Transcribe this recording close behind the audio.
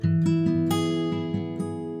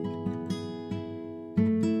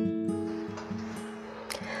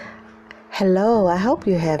Hello, I hope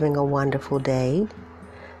you're having a wonderful day.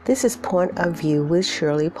 This is Point of View with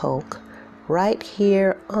Shirley Polk, right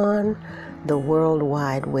here on the World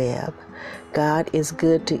Wide Web. God is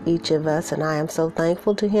good to each of us, and I am so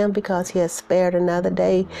thankful to Him because He has spared another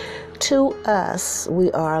day to us.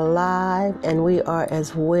 We are alive, and we are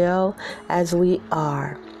as well as we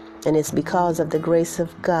are. And it's because of the grace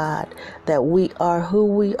of God that we are who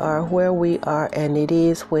we are, where we are, and it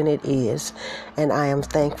is when it is. And I am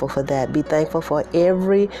thankful for that. Be thankful for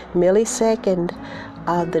every millisecond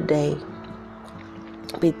of the day.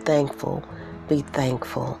 Be thankful. Be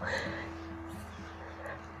thankful.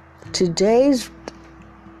 Today's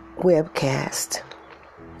webcast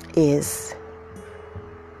is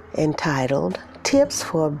entitled Tips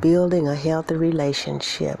for Building a Healthy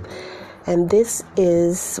Relationship. And this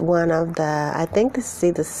is one of the, I think this is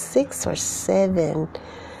either 6 or 7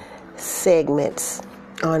 segments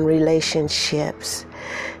on relationships.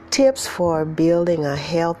 Tips for building a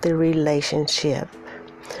healthy relationship.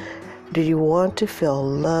 Do you want to feel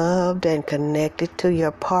loved and connected to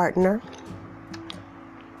your partner?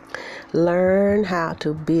 Learn how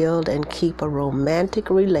to build and keep a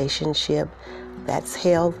romantic relationship that's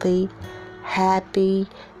healthy, happy,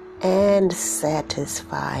 and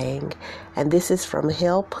satisfying. And this is from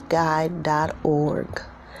helpguide.org.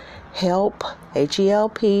 Help,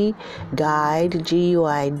 H-E-L-P, guide,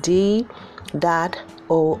 G-U-I-D,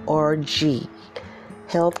 .org.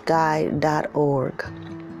 Healthguide.org.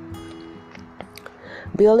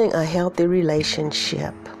 Building a healthy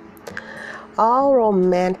relationship. All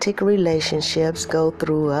romantic relationships go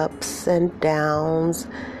through ups and downs,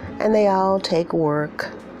 and they all take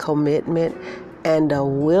work, commitment, and a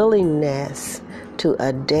willingness to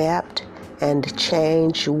adapt and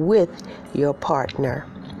change with your partner.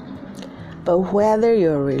 But whether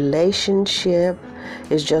your relationship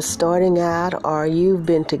is just starting out or you've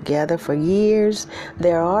been together for years,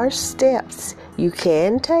 there are steps you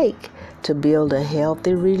can take to build a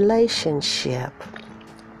healthy relationship.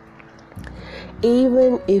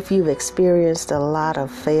 Even if you've experienced a lot of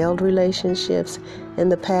failed relationships in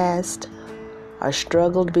the past, or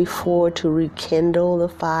struggled before to rekindle the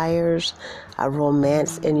fires of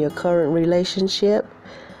romance in your current relationship,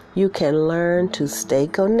 you can learn to stay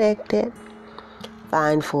connected,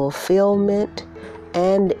 find fulfillment,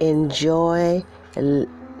 and enjoy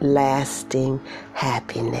lasting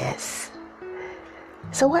happiness.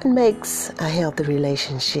 So what makes a healthy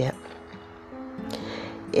relationship?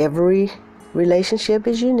 Every relationship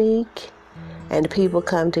is unique, and people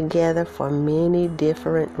come together for many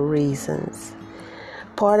different reasons.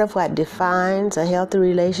 Part of what defines a healthy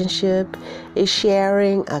relationship is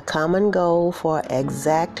sharing a common goal for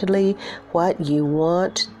exactly what you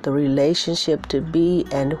want the relationship to be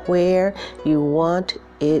and where you want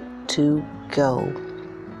it to go.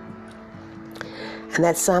 And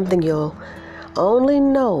that's something you'll only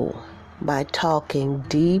know by talking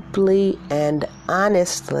deeply and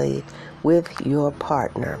honestly with your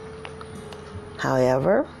partner.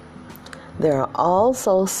 However, there are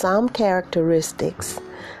also some characteristics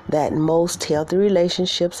that most healthy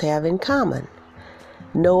relationships have in common.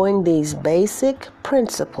 Knowing these basic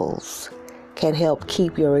principles can help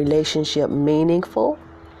keep your relationship meaningful,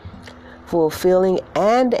 fulfilling,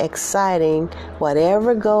 and exciting,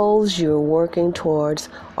 whatever goals you're working towards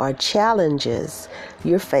or challenges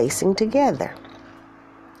you're facing together.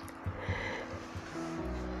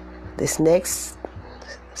 This next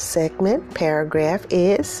paragraph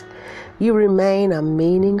is, you remain a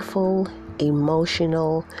meaningful,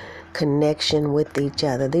 emotional connection with each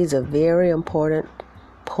other. These are very important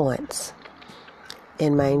points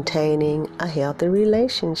in maintaining a healthy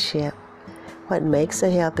relationship. What makes a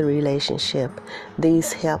healthy relationship?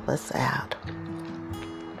 These help us out.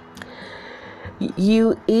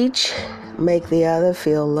 You each make the other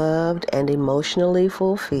feel loved and emotionally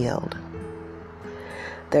fulfilled.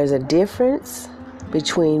 There's a difference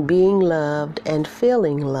between being loved and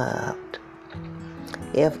feeling loved.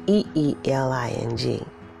 F-E-E-L-I-N-G.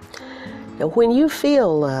 Now, when you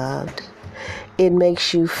feel loved, it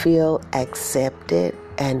makes you feel accepted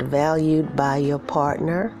and valued by your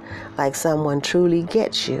partner, like someone truly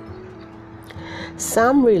gets you.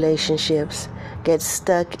 Some relationships get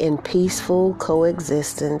stuck in peaceful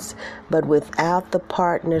coexistence, but without the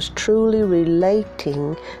partners truly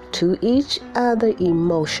relating to each other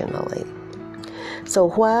emotionally. So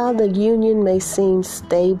while the union may seem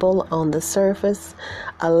stable on the surface,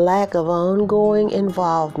 a lack of ongoing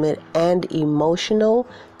involvement and emotional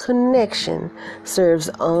connection serves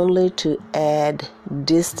only to add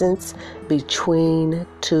distance between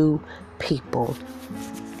two people.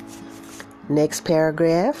 Next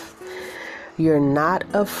paragraph. You're not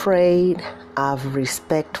afraid of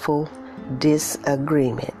respectful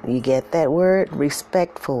disagreement. You get that word?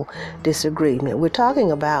 Respectful disagreement. We're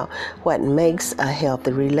talking about what makes a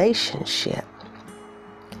healthy relationship.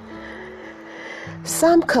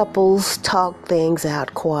 Some couples talk things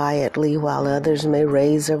out quietly while others may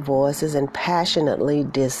raise their voices and passionately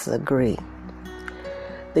disagree.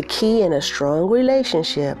 The key in a strong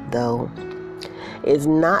relationship, though, is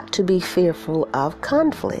not to be fearful of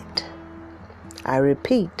conflict. I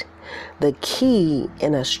repeat, the key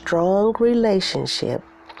in a strong relationship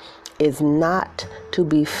is not to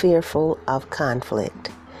be fearful of conflict.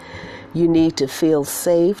 You need to feel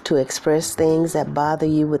safe to express things that bother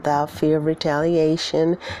you without fear of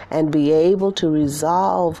retaliation and be able to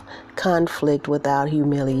resolve conflict without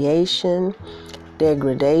humiliation,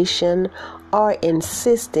 degradation, or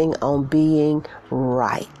insisting on being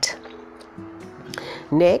right.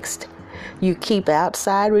 Next, you keep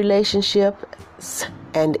outside relationships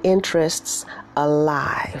and interests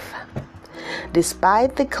alive.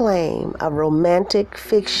 Despite the claim of romantic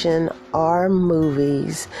fiction or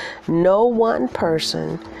movies, no one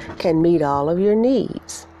person can meet all of your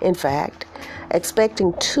needs. In fact,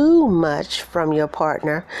 expecting too much from your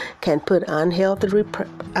partner can put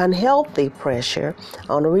unhealthy pressure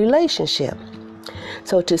on a relationship.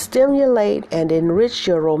 So to stimulate and enrich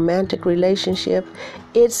your romantic relationship,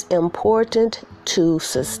 it's important to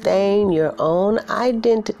sustain your own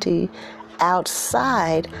identity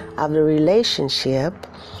outside of the relationship,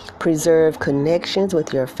 preserve connections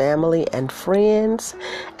with your family and friends,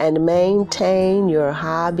 and maintain your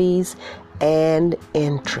hobbies and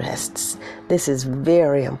interests. This is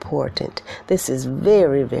very important. This is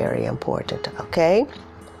very, very important, okay?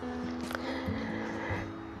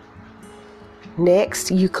 Next,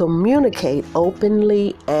 you communicate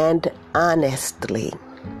openly and honestly.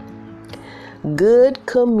 Good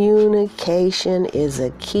communication is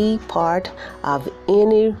a key part of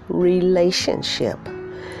any relationship.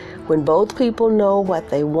 When both people know what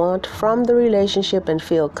they want from the relationship and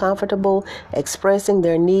feel comfortable expressing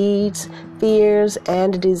their needs, fears,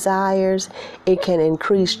 and desires, it can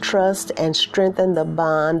increase trust and strengthen the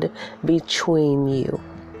bond between you.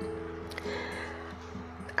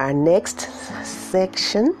 Our next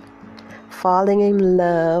section, falling in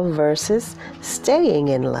love versus staying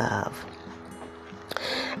in love.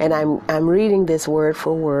 And I'm reading this word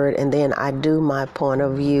for word, and then I do my point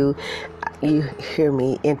of view. You hear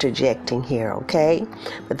me interjecting here, okay?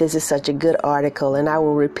 But this is such a good article, and I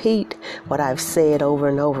will repeat what I've said over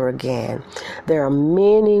and over again. There are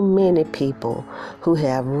many, many people who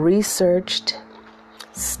have researched,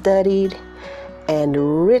 studied,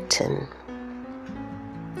 and written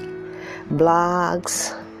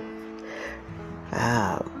blogs,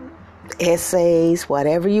 essays,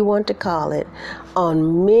 whatever you want to call it,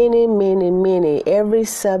 on many, every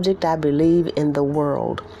subject I believe in the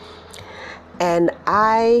world. And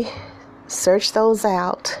I search those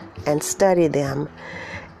out and study them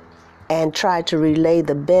and try to relay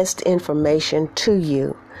the best information to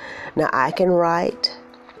you. Now, I can write,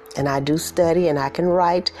 and I do study, and I can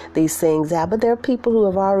write these things out, but there are people who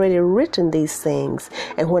have already written these things,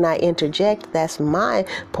 and when I interject, that's my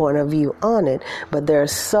point of view on it. But there are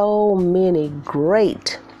so many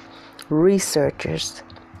great researchers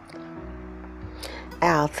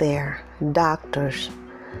out there, doctors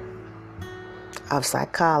of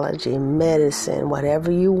psychology, medicine,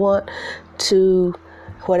 whatever you want to,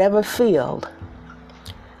 whatever field,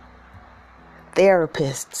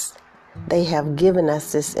 therapists. They have given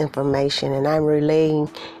us this information, and I'm relaying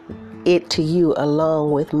it to you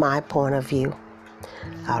along with my point of view.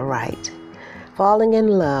 All right. Falling in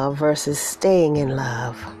love versus staying in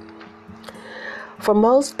love. For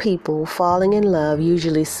most people, falling in love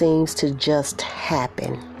usually seems to just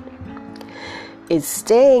happen. It's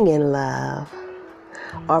staying in love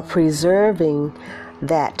or preserving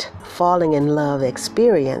that falling in love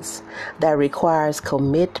experience that requires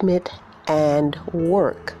commitment and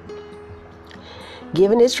work.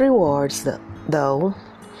 Given its rewards, though,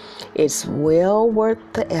 it's well worth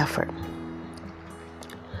the effort.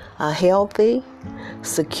 A healthy,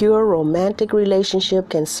 secure romantic relationship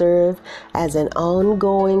can serve as an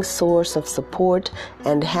ongoing source of support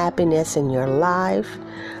and happiness in your life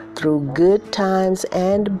through good times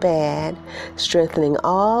and bad, strengthening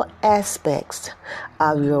all aspects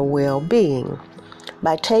of your well-being.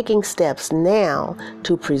 By taking steps now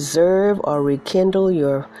to preserve or rekindle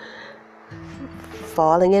your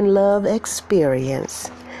falling in love experience,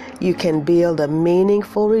 you can build a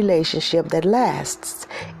meaningful relationship that lasts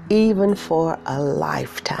even for a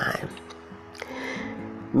lifetime.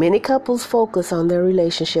 Many couples focus on their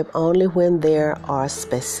relationship only when there are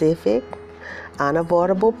specific,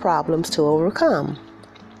 unavoidable problems to overcome.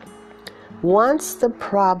 Once the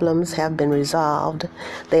problems have been resolved,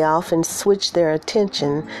 they often switch their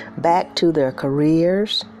attention back to their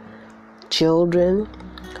careers, children,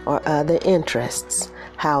 or other interests.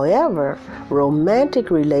 However, romantic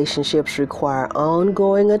relationships require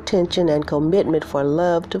ongoing attention and commitment for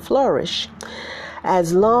love to flourish.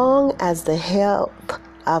 As long as the health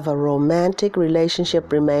of a romantic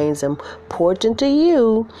relationship remains important to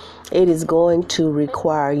you, it is going to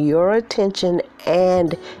require your attention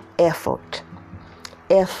and effort.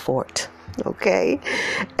 Okay?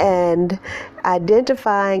 And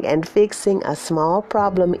identifying and fixing a small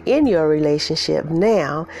problem in your relationship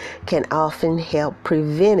now can often help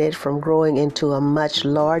prevent it from growing into a much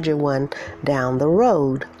larger one down the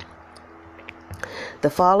road.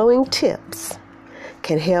 The following tips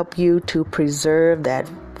can help you to preserve that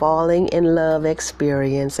falling in love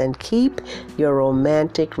experience and keep your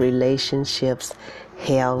romantic relationships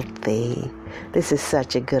healthy. This is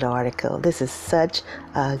such a good article.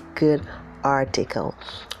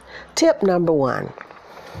 Tip number 1.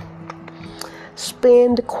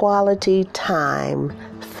 Spend quality time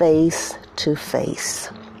face to face.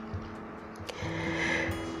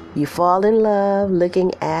 You fall in love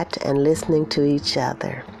looking at and listening to each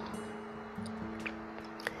other.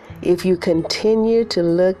 If you continue to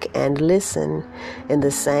look and listen in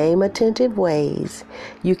the same attentive ways,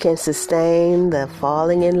 you can sustain the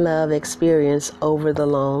falling in love experience over the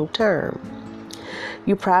long term.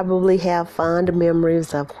 You probably have fond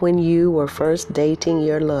memories of when you were first dating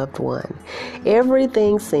your loved one.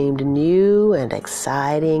 Everything seemed new and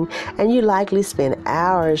exciting, and you likely spent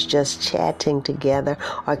hours just chatting together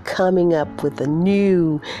or coming up with the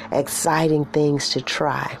new, exciting things to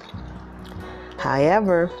try.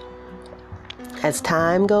 However, as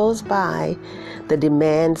time goes by, the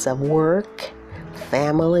demands of work,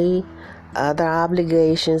 family, other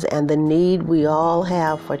obligations, and the need we all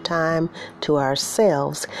have for time to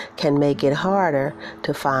ourselves can make it harder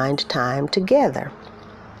to find time together.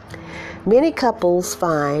 Many couples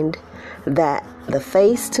find that the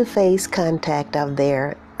face-to-face contact of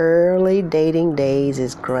their early dating days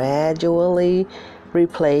is gradually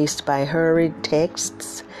replaced by hurried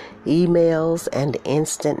texts, emails, and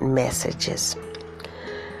instant messages.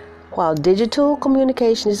 While digital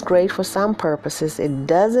communication is great for some purposes, it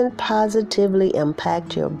doesn't positively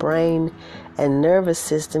impact your brain and nervous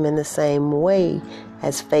system in the same way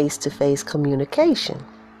as face-to-face communication.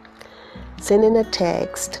 Sending a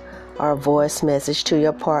text or a voice message to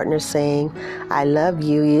your partner saying, "I love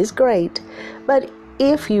you," is great, but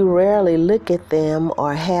if you rarely look at them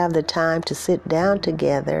or have the time to sit down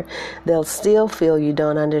together, they'll still feel you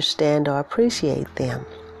don't understand or appreciate them.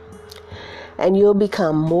 And you'll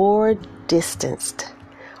become more distanced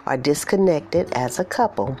or disconnected as a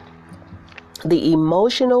couple. The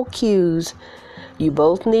emotional cues you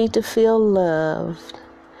both need to feel loved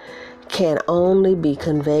can only be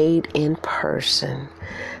conveyed in person.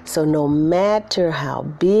 So no matter how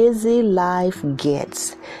busy life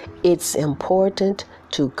gets, it's important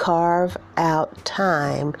to carve out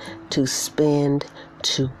time to spend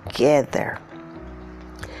together.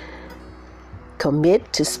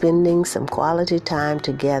 Commit to spending some quality time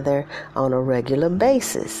together on a regular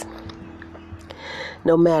basis.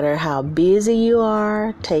 No matter how busy you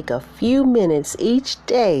are, take a few minutes each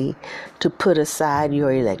day to put aside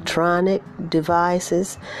your electronic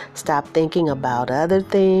devices, stop thinking about other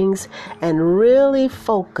things, and really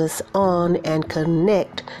focus on and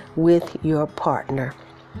connect with your partner.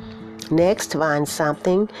 Next, find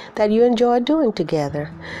something that you enjoy doing together,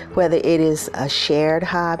 whether it is a shared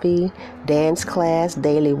hobby, dance class,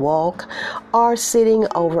 daily walk, or sitting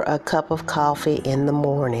over a cup of coffee in the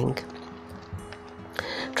morning.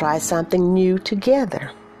 Try something new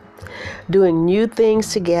together. Doing new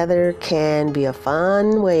things together can be a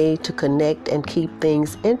fun way to connect and keep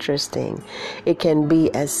things interesting. It can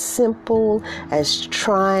be as simple as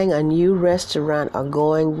trying a new restaurant or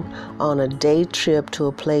going on a day trip to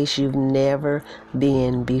a place you've never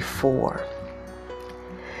been before.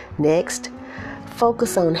 Next,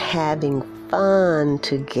 focus on having fun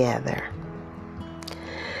together.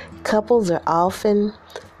 Couples are often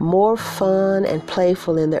more fun and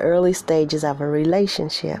playful in the early stages of a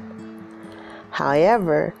relationship.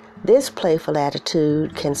 However, this playful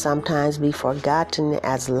attitude can sometimes be forgotten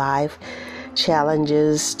as life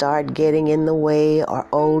challenges start getting in the way or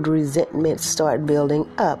old resentments start building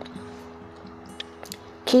up.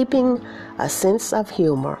 Keeping a sense of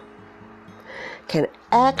humor can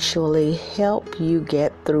actually help you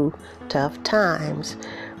get through tough times,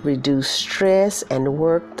 reduce stress, and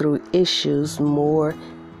work through issues more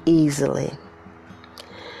easily.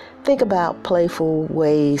 Think about playful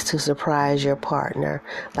ways to surprise your partner,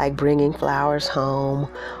 like bringing flowers home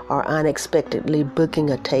or unexpectedly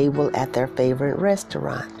booking a table at their favorite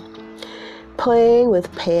restaurant. Playing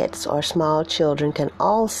with pets or small children can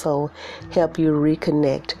also help you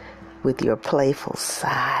reconnect with your playful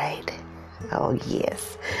side. Oh,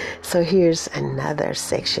 yes. So here's another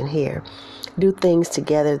section here. Do things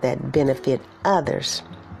together that benefit others.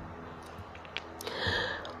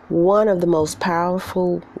 One of the most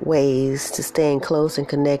powerful ways to staying close and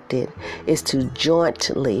connected is to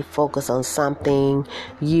jointly focus on something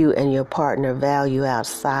you and your partner value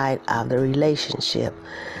outside of the relationship,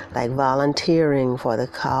 like volunteering for the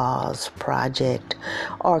cause, project,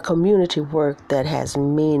 or community work that has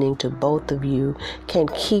meaning to both of you can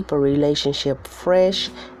keep a relationship fresh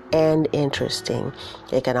and interesting.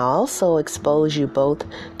 It can also expose you both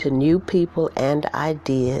to new people and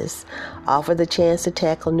ideas, offer the chance to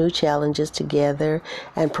tackle new challenges together,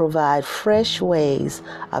 and provide fresh ways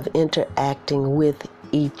of interacting with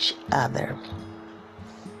each other,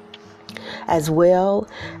 as well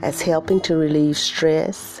as helping to relieve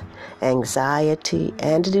stress, anxiety,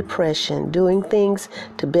 and depression. Doing things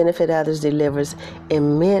to benefit others delivers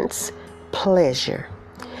immense pleasure.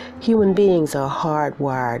 Human beings are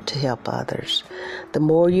hardwired to help others. The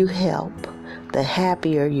more you help, the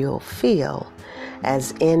happier you'll feel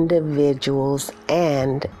as individuals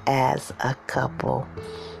and as a couple.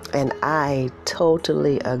 And I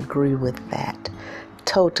totally agree with that.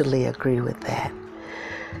 Totally agree with that.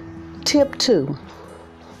 Tip 2.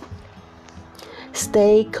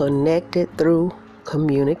 Stay connected through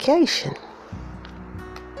communication.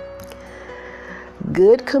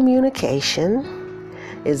 Good communication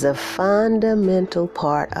is a fundamental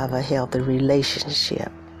part of a healthy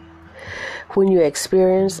relationship. When you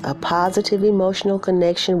experience a positive emotional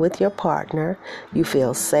connection with your partner, you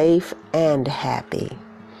feel safe and happy.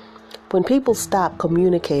 When people stop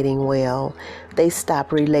communicating well, they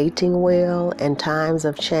stop relating well, and times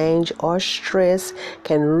of change or stress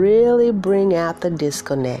can really bring out the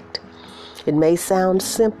disconnect. It may sound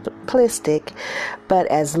simplistic, but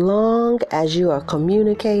as long as you are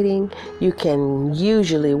communicating, you can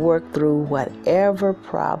usually work through whatever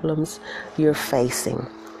problems you're facing.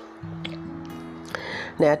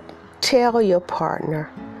 Now, tell your partner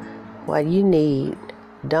what you need.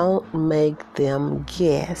 Don't make them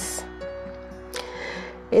guess.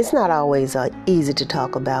 It's not always easy to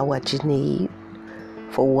talk about what you need.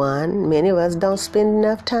 For one, many of us don't spend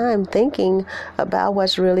enough time thinking about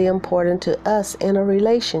what's really important to us in a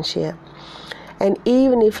relationship. And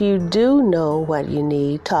even if you do know what you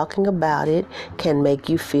need, talking about it can make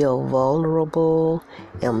you feel vulnerable,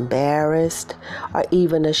 embarrassed, or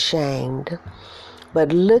even ashamed.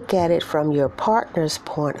 But look at it from your partner's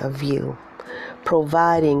point of view.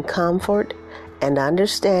 Providing comfort and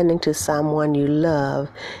understanding to someone you love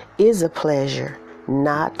is a pleasure,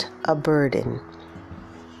 not a burden.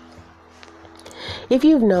 If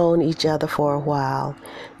you've known each other for a while,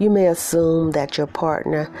 you may assume that your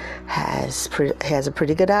partner has a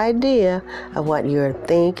pretty good idea of what you're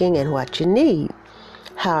thinking and what you need.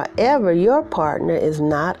 However, your partner is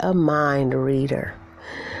not a mind reader.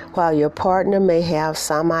 While your partner may have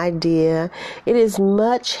some idea, it is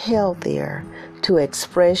much healthier to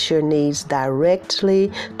express your needs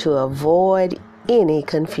directly to avoid any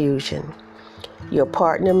confusion. Your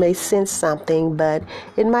partner may sense something, but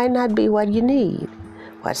it might not be what you need.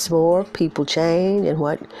 What's more, people change, and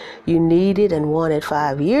what you needed and wanted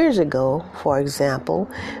 5 years ago, for example,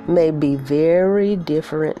 may be very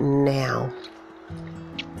different now.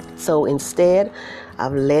 So instead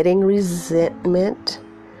of letting resentment,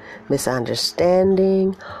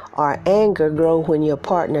 misunderstanding, or anger grow when your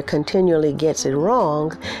partner continually gets it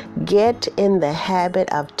wrong, get in the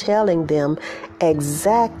habit of telling them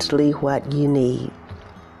exactly what you need.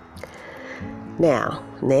 Now,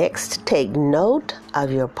 next, take note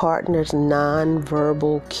of your partner's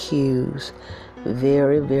nonverbal cues.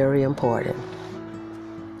 Very, very important.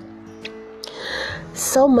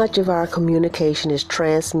 So much of our communication is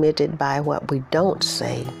transmitted by what we don't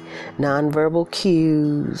say. Nonverbal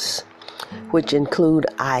cues, which include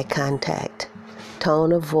eye contact,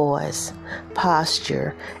 tone of voice,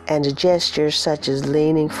 posture, and gestures such as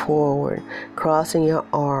leaning forward, crossing your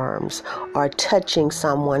arms, or touching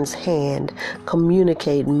someone's hand,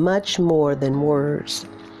 communicate much more than words.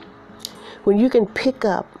 When you can pick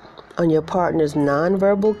up on your partner's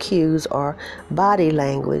nonverbal cues or body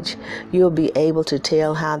language, you'll be able to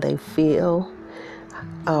tell how they feel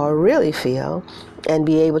or really feel and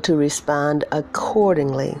be able to respond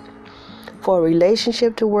accordingly. For a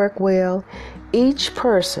relationship to work well, each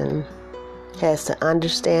person has to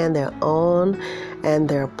understand their own and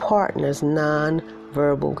their partner's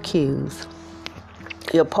non-verbal cues.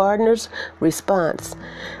 Your partner's response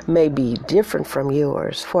may be different from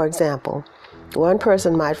yours. For example, one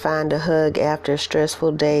person might find a hug after a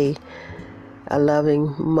stressful day a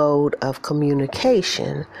loving mode of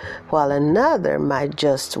communication, while another might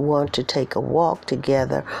just want to take a walk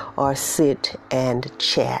together or sit and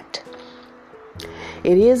chat.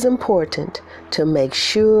 It is important to make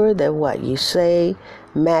sure that what you say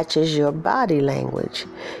matches your body language.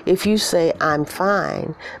 If you say, "I'm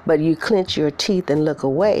fine," but you clench your teeth and look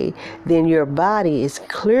away, then your body is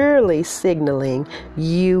clearly signaling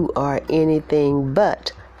you are anything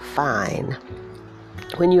but fine.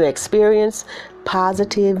 When you experience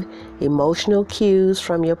positive emotional cues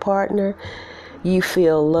from your partner, you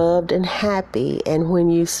feel loved and happy, and when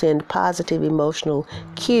you send positive emotional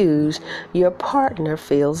cues, your partner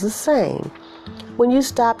feels the same. When you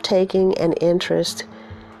stop taking an interest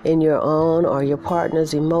in your own or your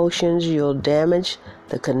partner's emotions, you'll damage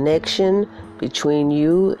the connection between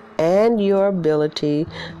you, and your ability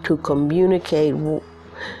to communicate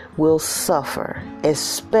will suffer,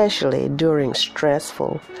 especially during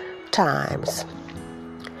stressful times.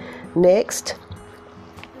 Next,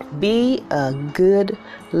 be a good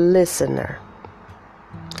listener.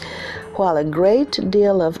 While a great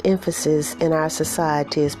deal of emphasis in our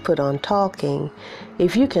society is put on talking,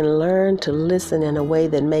 if you can learn to listen in a way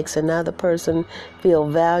that makes another person feel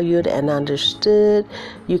valued and understood,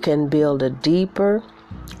 you can build a deeper,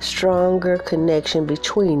 stronger connection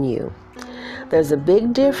between you. There's a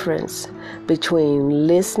big difference between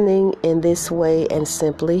listening in this way and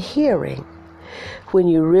simply hearing. When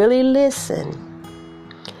you really listen,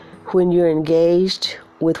 when you're engaged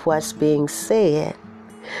with what's being said,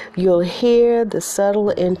 you'll hear the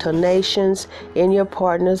subtle intonations in your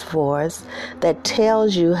partner's voice that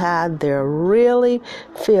tells you how they're really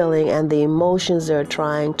feeling and the emotions they're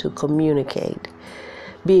trying to communicate.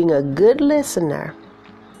 Being a good listener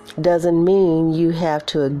doesn't mean you have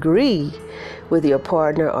to agree with your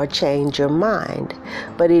partner or change your mind,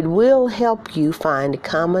 but it will help you find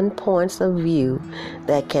common points of view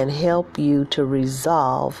that can help you to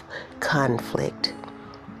resolve conflict.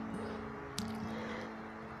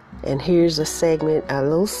 And here's a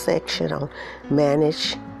little section on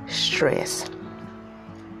manage stress.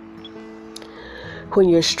 When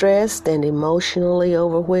you're stressed and emotionally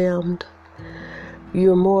overwhelmed,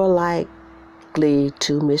 you're more likely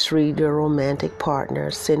to misread your romantic partner,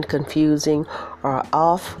 send confusing or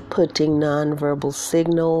off-putting nonverbal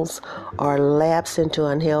signals, or lapse into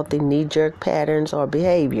unhealthy knee-jerk patterns or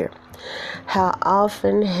behavior. How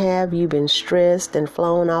often have you been stressed and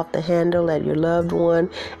flown off the handle at your loved one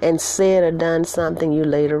and said or done something you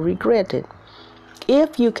later regretted?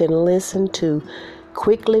 If you can listen to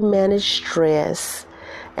quickly manage stress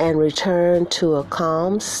and return to a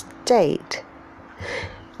calm state,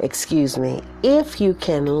 if you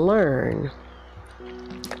can learn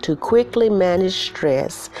to quickly manage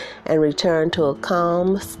stress and return to a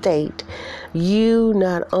calm state, you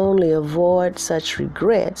not only avoid such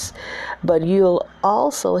regrets, but you'll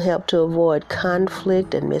also help to avoid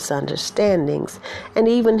conflict and misunderstandings, and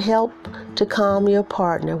even help to calm your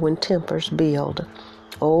partner when tempers build.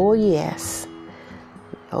 Oh yes.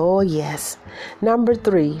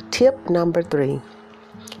 Tip number 3.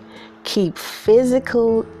 Keep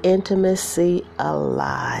physical intimacy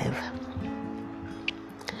alive.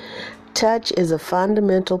 Touch is a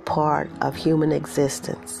fundamental part of human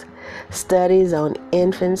existence. Studies on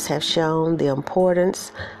infants have shown the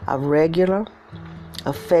importance of regular,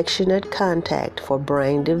 affectionate contact for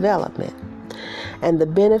brain development, and the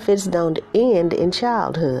benefits don't end in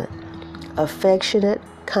childhood. Affectionate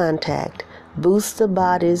contact boosts the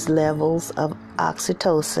body's levels of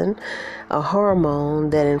oxytocin, a hormone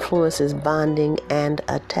that influences bonding and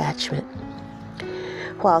attachment.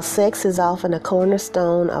 While sex is often a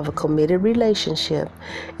cornerstone of a committed relationship,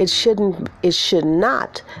 it should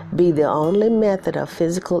not be the only method of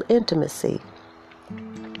physical intimacy.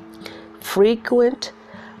 Frequent,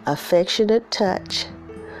 affectionate touch,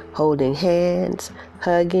 holding hands,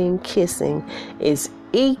 hugging, kissing, is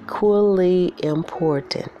equally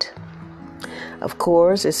important. Of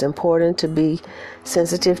course, it's important to be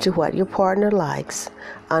sensitive to what your partner likes.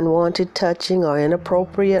 Unwanted touching or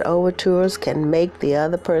inappropriate overtures can make the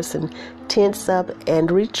other person tense up and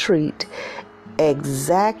retreat,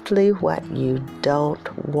 exactly what you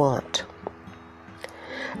don't want.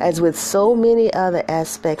 As with so many other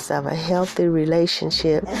aspects of a healthy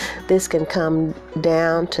relationship, this can come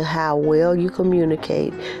down to how well you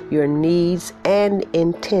communicate your needs and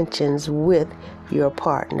intentions with your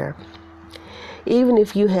partner. Even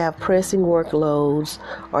if you have pressing workloads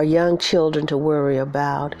or young children to worry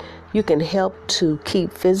about, you can help to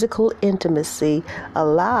keep physical intimacy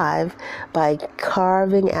alive by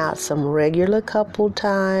carving out some regular couple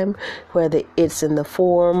time, whether it's in the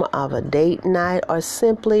form of a date night or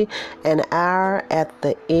simply an hour at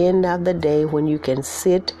the end of the day when you can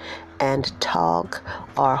sit and talk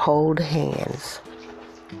or hold hands.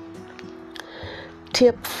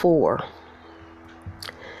 Tip 4.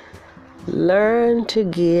 Learn to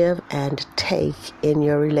give and take in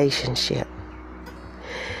your relationship.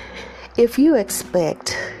 If you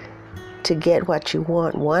expect to get what you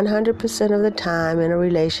want 100% of the time in a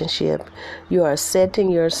relationship, you are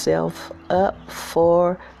setting yourself up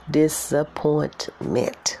for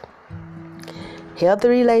disappointment. Healthy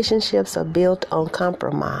relationships are built on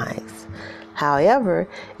compromise. However,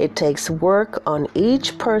 it takes work on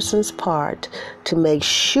each person's part to make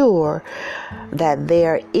sure that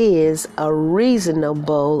there is a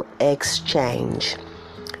reasonable exchange.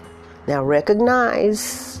 Now,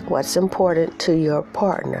 recognize what's important to your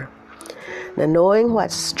partner. Now, knowing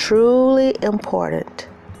what's truly important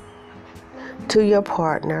to your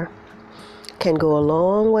partner can go a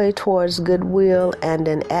long way towards goodwill and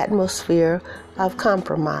an atmosphere of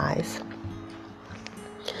compromise.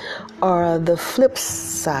 On the flip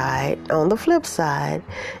side,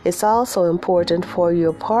 it's also important for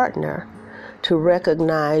your partner to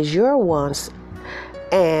recognize your wants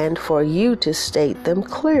and for you to state them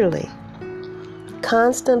clearly.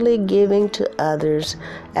 Constantly giving to others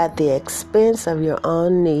at the expense of your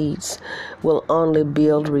own needs will only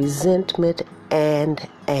build resentment and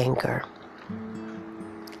anger.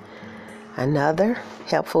 Another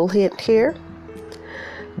helpful hint here: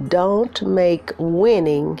 don't make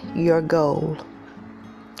winning your goal.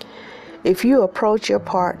 If you approach your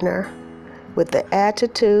partner with the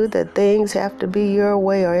attitude that things have to be your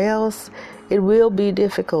way or else, it will be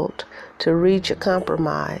difficult to reach a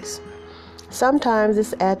compromise. Sometimes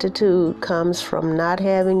this attitude comes from not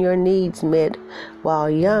having your needs met while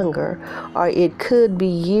younger, or it could be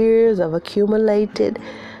years of accumulated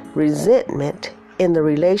resentment in the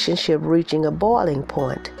relationship reaching a boiling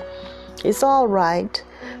point. It's all right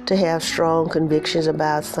to have strong convictions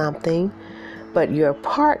about something, but your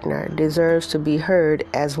partner deserves to be heard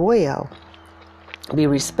as well. Be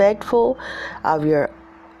respectful of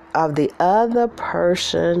the other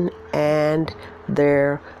person and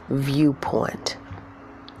their viewpoint.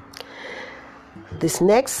 This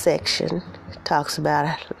next section talks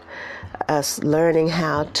about us learning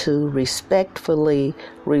how to respectfully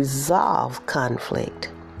resolve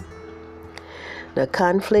conflict. Now,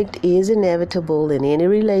 conflict is inevitable in any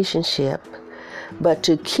relationship, but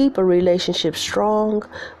to keep a relationship strong,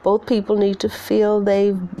 both people need to feel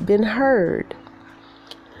they've been heard.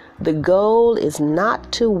 The goal is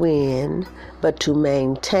not to win, but to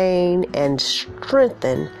maintain and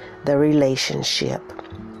strengthen the relationship.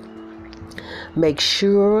 Make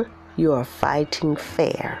sure you are fighting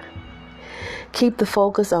fair. Keep the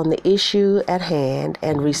focus on the issue at hand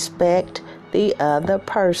and respect the other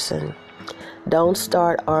person. Don't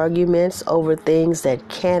start arguments over things that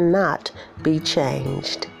cannot be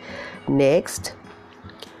changed. Next,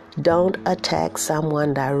 don't attack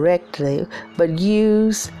someone directly, but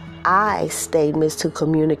use I statements to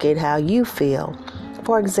communicate how you feel.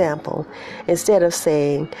 For example, instead of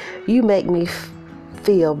saying, "You make me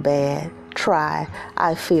feel bad," try,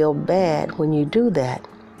 "I feel bad when you do that."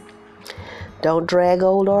 Don't drag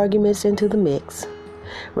old arguments into the mix.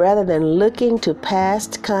 Rather than looking to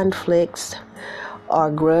past conflicts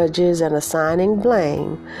or grudges and assigning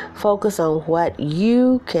blame, focus on what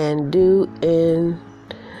you can do in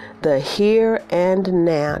the here and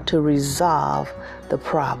now to resolve the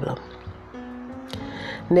problem.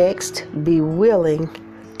 Next, be willing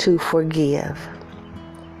to forgive.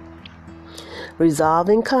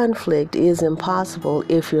 Resolving conflict is impossible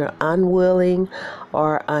if you're unwilling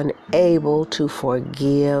or unable to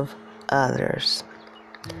forgive others.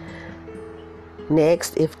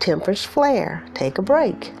 Next, if tempers flare, take a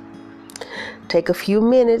break. Take a few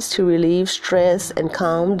minutes to relieve stress and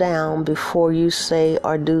calm down before you say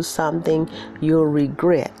or do something you'll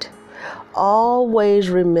regret. Always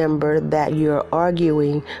remember that you're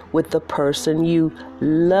arguing with the person you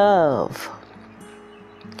love.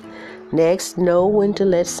 Next, know when to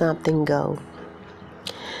let something go.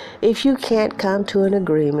 If you can't come to an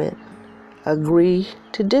agreement, agree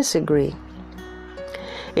to disagree.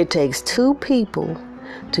 It takes two people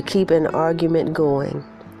to keep an argument going.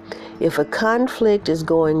 If a conflict is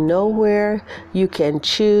going nowhere, you can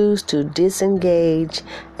choose to disengage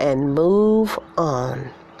and move on.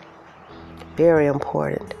 Very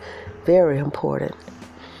important, very important.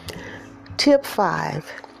 Tip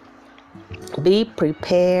 5, be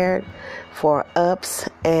prepared for ups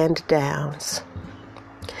and downs.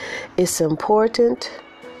 It's important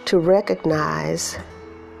to recognize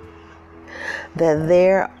that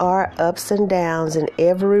there are ups and downs in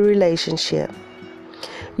every relationship.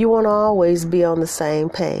 You won't always be on the same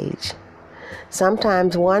page.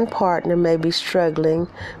 Sometimes one partner may be struggling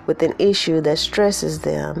with an issue that stresses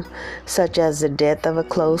them, such as the death of a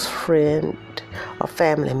close friend or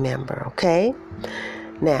family member, okay?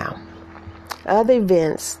 Now, other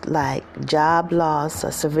events like job loss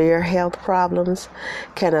or severe health problems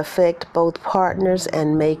can affect both partners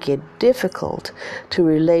and make it difficult to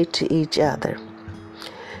relate to each other.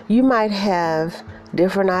 You might have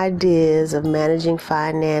different ideas of managing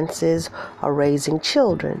finances or raising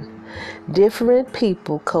children. Different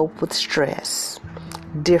people cope with stress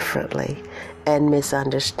differently, and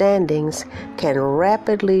misunderstandings can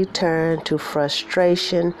rapidly turn to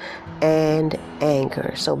frustration and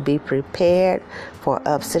anger. So be prepared for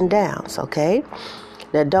ups and downs, okay?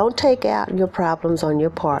 Now, don't take out your problems on your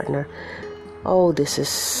partner. Oh, this is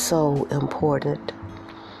so important.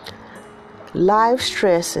 Life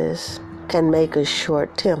stresses can make us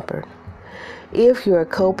short-tempered. If you're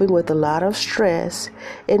coping with a lot of stress,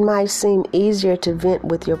 it might seem easier to vent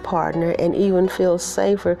with your partner and even feel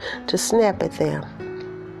safer to snap at them.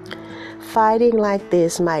 Fighting like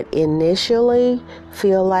this might initially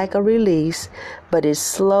feel like a release, but it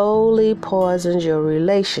slowly poisons your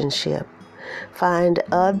relationship. Find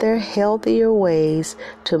other healthier ways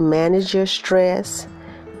to manage your stress,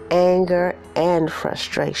 anger, and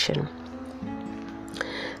frustration.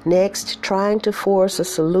 Next, trying to force a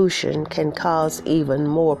solution can cause even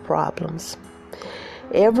more problems.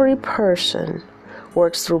 Every person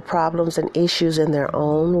works through problems and issues in their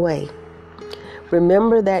own way.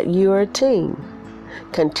 Remember that you're a team.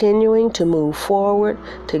 Continuing to move forward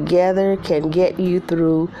together can get you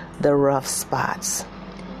through the rough spots.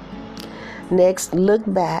 Next, look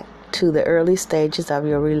back to the early stages of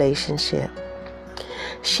your relationship.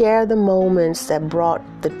 Share the moments that brought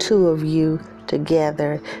the two of you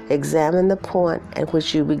together. Examine the point at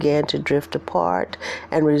which you began to drift apart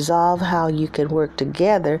and resolve how you can work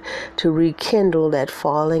together to rekindle that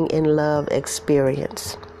falling in love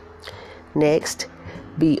experience. Next,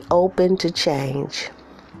 be open to change.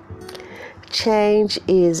 Change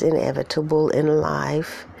is inevitable in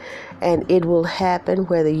life, and it will happen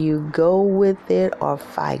whether you go with it or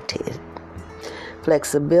fight it.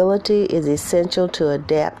 Flexibility is essential to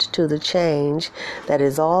adapt to the change that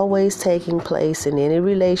is always taking place in any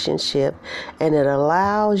relationship, and it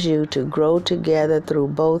allows you to grow together through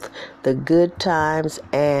both the good times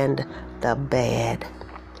and the bad.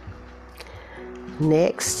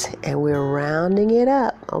 Next, and we're rounding it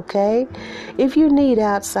up, okay? If you need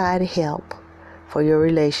outside help for your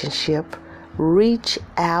relationship, reach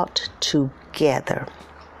out together.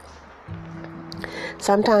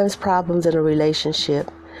 Sometimes problems in a relationship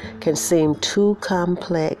can seem too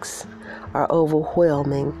complex or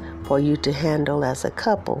overwhelming for you to handle as a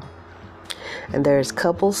couple. And there's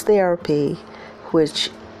couples therapy, which,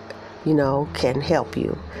 can help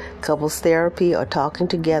you. Couples therapy or talking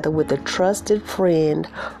together with a trusted friend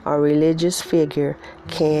or religious figure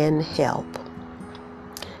can help.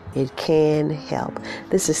 It can help.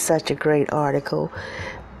 This is such a great article.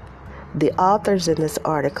 The authors in this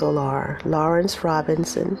article are Lawrence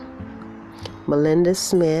Robinson, Melinda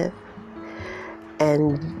Smith,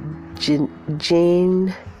 and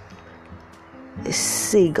Jean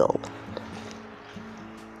Siegel.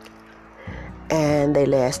 And they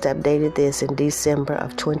last updated this in December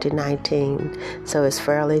of 2019, so it's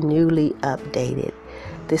fairly newly updated.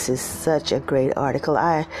 This is such a great article.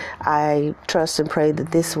 I trust and pray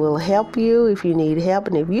that this will help you if you need help.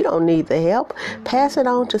 And if you don't need the help, pass it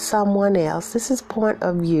on to someone else. This is Point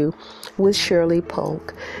of View with Shirley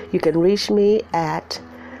Polk. You can reach me at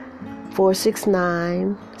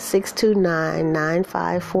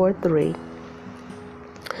 469-629-9543.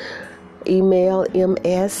 Email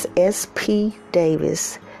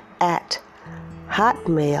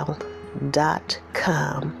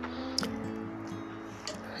msspdavis@hotmail.com.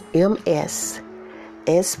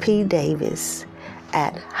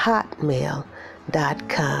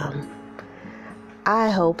 msspdavis@hotmail.com. I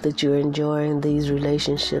hope that you're enjoying these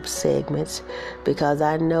relationship segments, because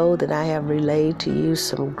I know that I have relayed to you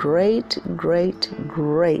some great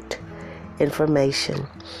information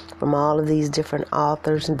from all of these different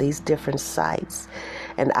authors and these different sites,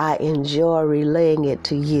 and I enjoy relaying it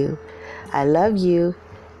to you. I love you.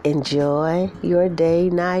 Enjoy your day,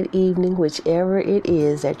 night, evening, whichever it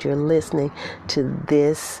is that you're listening to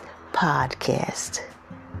this podcast.